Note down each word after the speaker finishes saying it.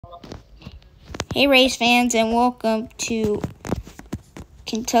Hey race fans, and welcome to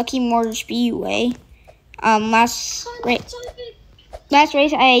Kentucky Motor Speedway. Last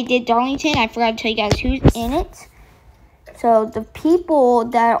race I did Darlington. I forgot to tell you guys who's in it. So the people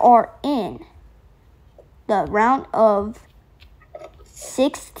that are in the round of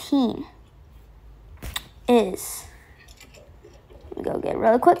 16 is, let me go get it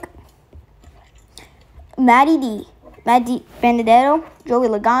really quick. Matt Benedetto, Joey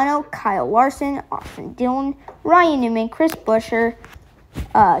Logano, Kyle Larson, Austin Dillon, Ryan Newman, Chris Buescher,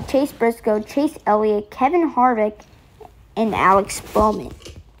 Chase Briscoe, Chase Elliott, Kevin Harvick, and Alex Bowman.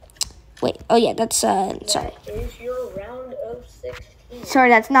 Wait, oh yeah, that's, sorry. That is your round of 16. Sorry,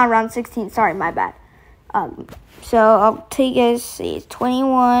 that's not round 16. Sorry, my bad. So I'll tell you guys, see, it's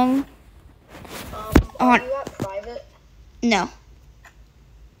 21. Are you at private? No.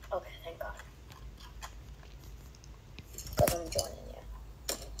 Okay, thank God. Because I'm joining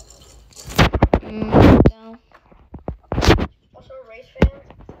you. No. Also, race fans,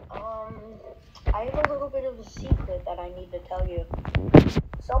 I have a little bit of a secret that I need to tell you.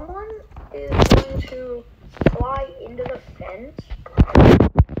 Someone is going to fly into the fence.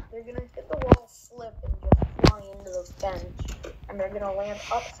 They're going to hit the wall, slip, and just fly into the fence. And they're going to land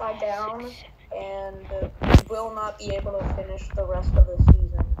upside down and will not be able to finish the rest of the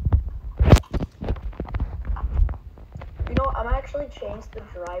season. You know, I'm actually changed the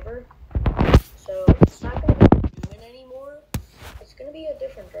driver. So it's not going to be Newman anymore. It's going to be a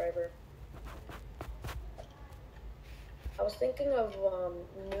different driver. I was thinking of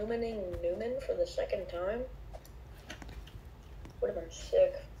Newmaning Newman for the second time. Would have been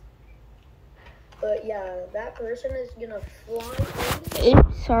sick. But yeah, that person is going to fly in.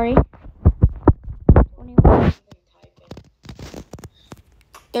 Sorry. 21.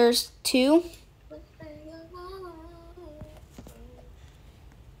 There's 2.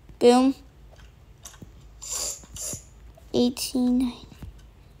 Boom. 18.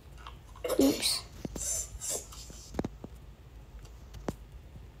 Oops.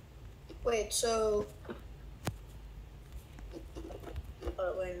 Wait, so...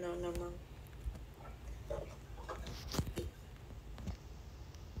 wait, no.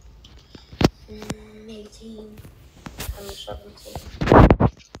 18. I'm 17.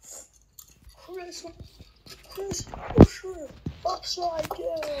 Chris, upside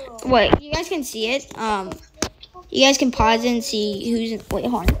down. Wait, you guys can see it. You guys can pause it and see who's in. Wait,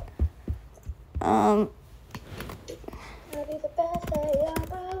 hold on.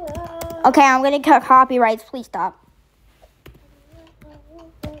 Okay, I'm gonna cut copyrights. Please stop.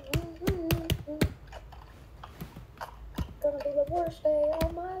 Gonna be the worst day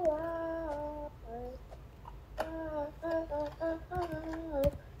of my life.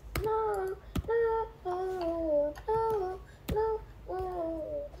 No.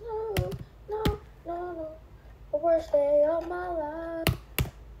 The worst day of my life.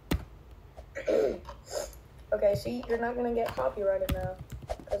 Okay, see, you're not gonna get copyrighted now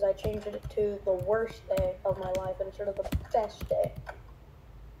because I changed it to the worst day of my life instead of the best day.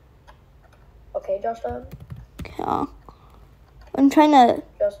 Okay, Justin? Yeah. I'm trying to.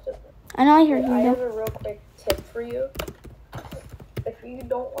 Justin. I know I hear you. I have a real quick tip for you. If you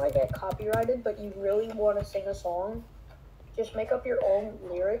don't want to get copyrighted, but you really want to sing a song, just make up your own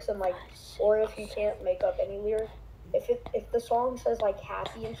lyrics and or if you can't make up any lyrics, if the song says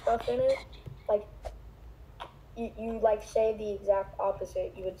happy and stuff in it, you say the exact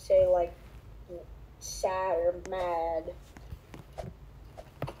opposite. You would say sad or mad.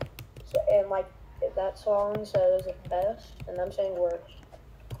 So, and if that song says best, and I'm saying worst.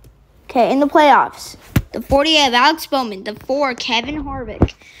 Okay, in the playoffs, the 40 have Alex Bowman, the 4 Kevin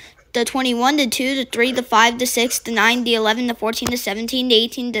Harvick, the 21, the 2, the 3, the 5, the 6, the 9, the 11, the 14, the 17, the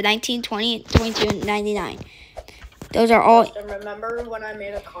 18, the 19, 20, 22, and 99. Those are all. Justin, remember when I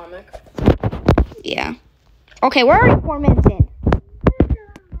made a comic? Yeah. Okay, we're already 4 minutes in.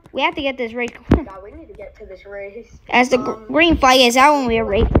 We have to get this race. God, we need to get to this race. As the green flag is out when we are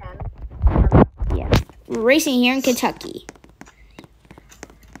racing. Yeah. We're racing here in Kentucky.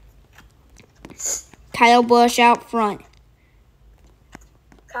 Kyle Busch out front.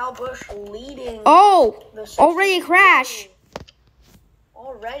 Kyle Busch leading. Oh! Already a crash.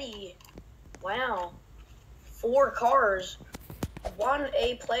 Already. Wow. 4 cars. Won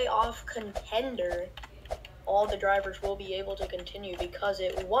a playoff contender. All the drivers will be able to continue because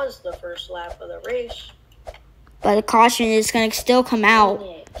it was the first lap of the race. But the caution is going to still come out.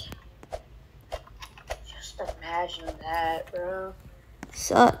 Just imagine that, bro.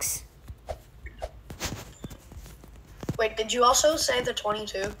 Sucks. Wait, did you also say the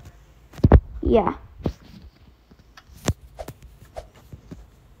 22? Yeah.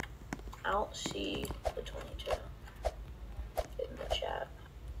 I don't see the 22 in the chat.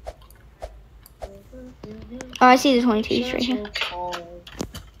 Oh, I see the 22s right here.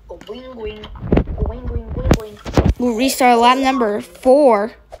 We'll restart lap number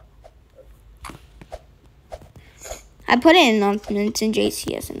 4. I put in announcements in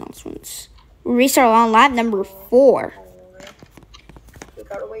JCS announcements. We'll restart on lap number 4. We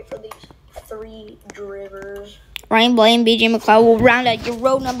gotta wait for these 3 drivers. Ryan Blaine, BJ McLeod will round out your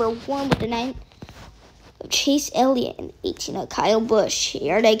row number 1 with the 9 of Chase Elliott and 18 of Kyle Busch.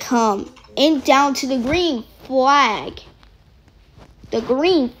 Here they come. And down to the green flag. The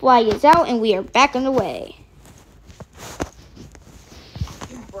green flag is out and we are back on the way.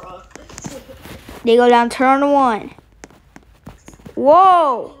 They go down turn 1.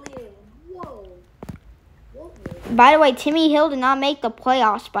 Whoa! By the way, Timmy Hill did not make the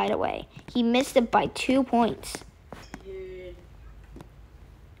playoffs, by the way. He missed it by 2 points. Dude.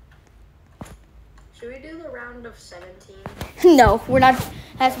 Should we do the round of 17? No, we're not. It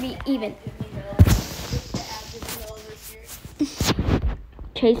has to be even.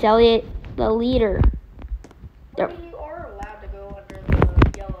 Chase Elliott, the leader. I mean, you are allowed to go under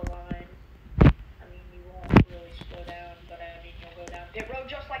the yellow line. I mean, you won't really slow down, but I mean, you'll go down pit road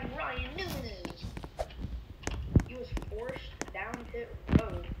just like Ryan Newman. He was forced down pit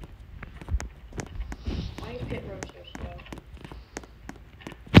road. Why is pit road so slow?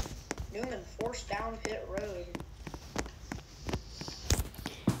 Newman forced down pit road.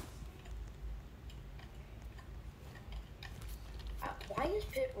 Why is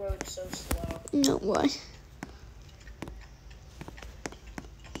pit road so slow? No, why?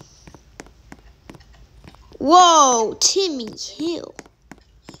 Whoa, Timmy Hill.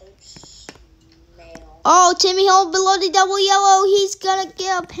 So smell. Oh, Timmy Hill below the double yellow. He's going to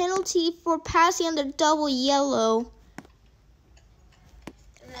get a penalty for passing under double yellow.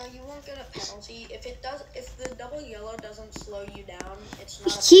 No, you won't get a penalty. If the double yellow doesn't slow you down, it's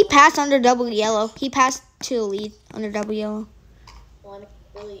not. He passed under double yellow. He passed to the lead under double yellow. Well, it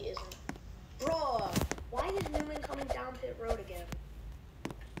really isn't. Bruh, why is Newman coming down pit road again?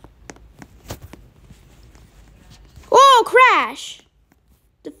 Oh, crash!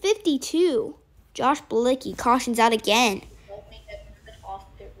 The 52. Josh Bilicki cautions out again. Let me get Newman off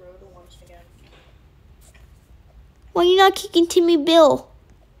pit road once again. Why are you not kicking Timmy Bill?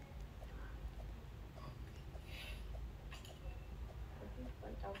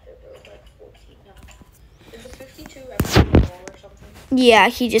 Went down pit road like 14 now. Did the 52 ever hit a wall or something? Yeah,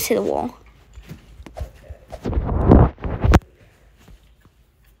 he just hit a wall.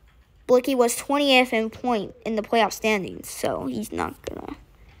 Blicky was 20th in point in the playoff standings, so he's not gonna.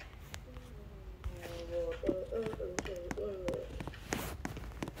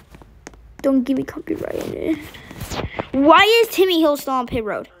 Don't give me copyright. Why is Timmy Hill still on pit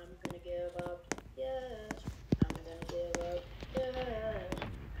road? I'm gonna give up. Yes. I'm gonna give up. Yes.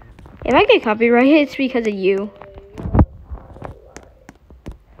 If I get copyrighted, it's because of you.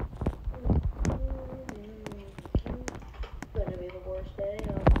 Gonna be the worst day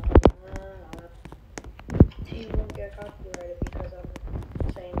of my life. You won't get copyrighted because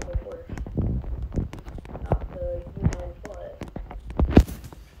I'm saying the worst. Not the you know what.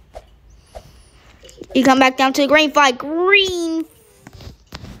 You come back down to the green flag. Green.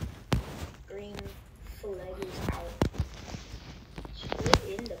 Green flag is out.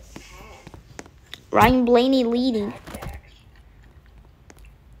 Split in the pack. Ryan Blaney leading.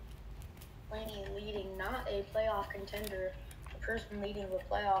 Blaney leading, not a playoff contender. The person leading the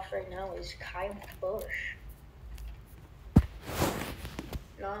playoffs right now is Kyle Busch.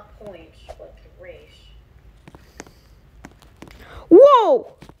 Not points, but the race.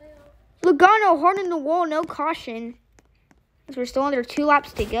 Whoa! Logano hard in the wall, no caution. As we're still under 2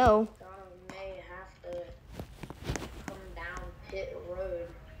 laps to go. Logano may have to come down pit road.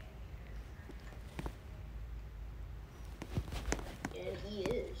 And he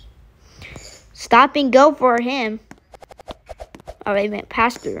is. Stop and go for him. Oh, they meant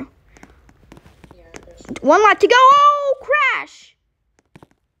pass through. Yeah, 1 lap to go. Oh, crash!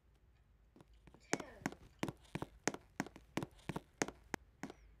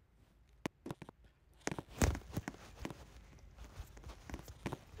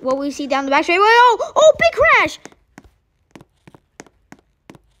 What we see down the back straightaway. Oh, big crash!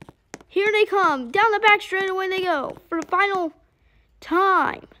 Here they come. Down the back straightaway they go for the final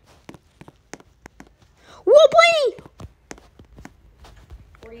time. Whoa, Blaney!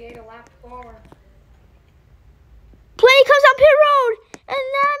 48 a lap forward. Blaney comes on pit road, and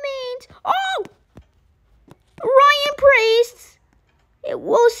that means Ryan Priest. It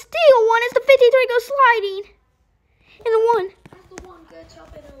will steal one as the 53 goes sliding. And the one. As the one gets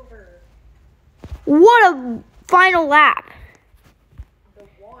up and maneuver. What a final lap. The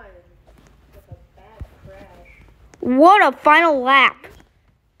one with a bad crash. What a final lap.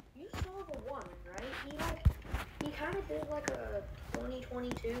 You saw the one, right? He kind of did like a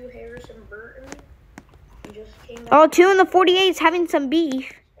 2022 Harrison Burton. He just came back. Oh, 2 in the 48 is having some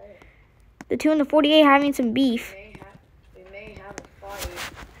beef. The 2 in the 48 having some beef. We may have a fight.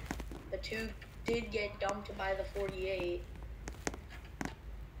 The 2 did get dumped by the 48.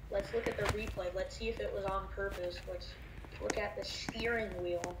 Let's look at the replay. Let's see if it was on purpose. Let's look at the steering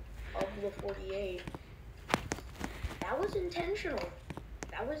wheel of the 48. That was intentional.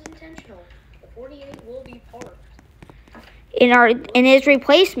 That was intentional. The 48 will be parked. In his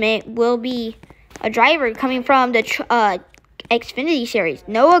replacement will be a driver coming from the Xfinity series,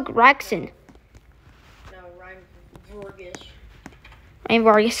 Noah Gragson. No, Ryan Vargas. Ryan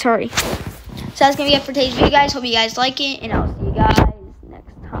Vargas, sorry. So that's gonna be it for today's video, guys. Hope you guys like it, and I'll see you guys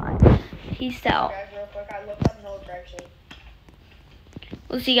next time. Peace out. Guys, real quick, I looked up Noah Gregson.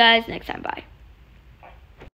 We'll see you guys next time. Bye.